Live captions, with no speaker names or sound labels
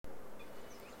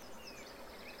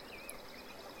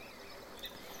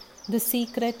The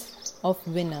secret of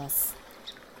winners.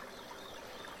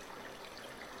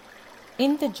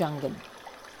 In the jungle,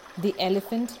 the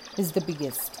elephant is the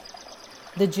biggest.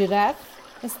 The giraffe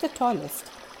is the tallest.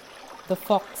 The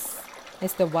fox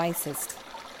is the wisest.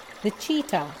 The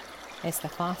cheetah is the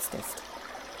fastest.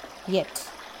 Yet,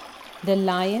 the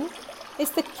lion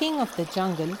is the king of the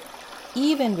jungle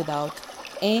even without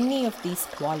any of these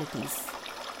qualities.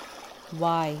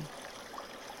 Why?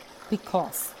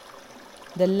 Because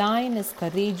the lion is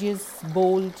courageous,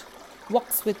 bold,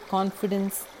 walks with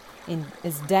confidence,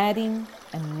 is daring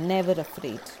and never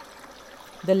afraid.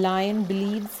 The lion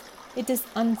believes it is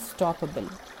unstoppable.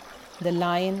 The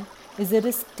lion is a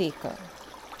risk taker.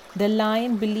 The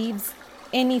lion believes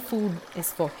any food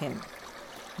is for him.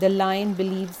 The lion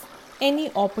believes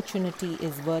any opportunity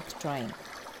is worth trying.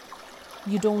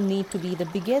 You don't need to be the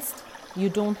biggest. You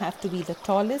don't have to be the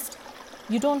tallest.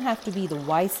 You don't have to be the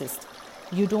wisest.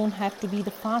 You don't have to be the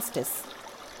fastest.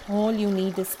 All you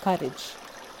need is courage.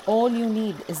 All you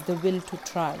need is the will to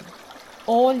try.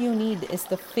 All you need is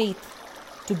the faith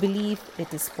to believe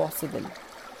it is possible.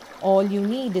 All you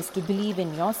need is to believe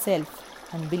in yourself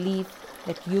and believe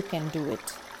that you can do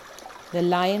it. The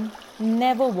lion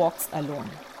never walks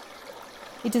alone.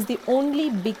 It is the only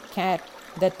big cat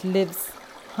that lives,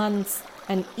 hunts,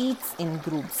 and eats in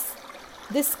groups.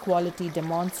 This quality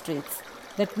demonstrates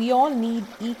that we all need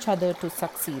each other to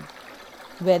succeed,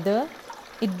 whether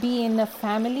it be in a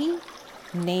family,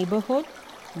 neighborhood,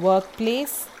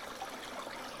 workplace,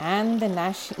 and the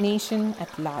nation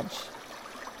at large.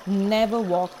 Never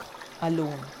walk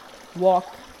alone. Walk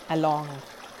along.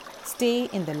 Stay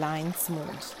in the lion's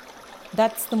mood.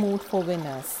 That's the mood for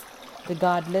winners,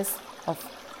 regardless of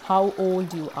how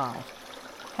old you are.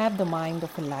 Have the mind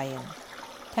of a lion.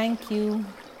 Thank you.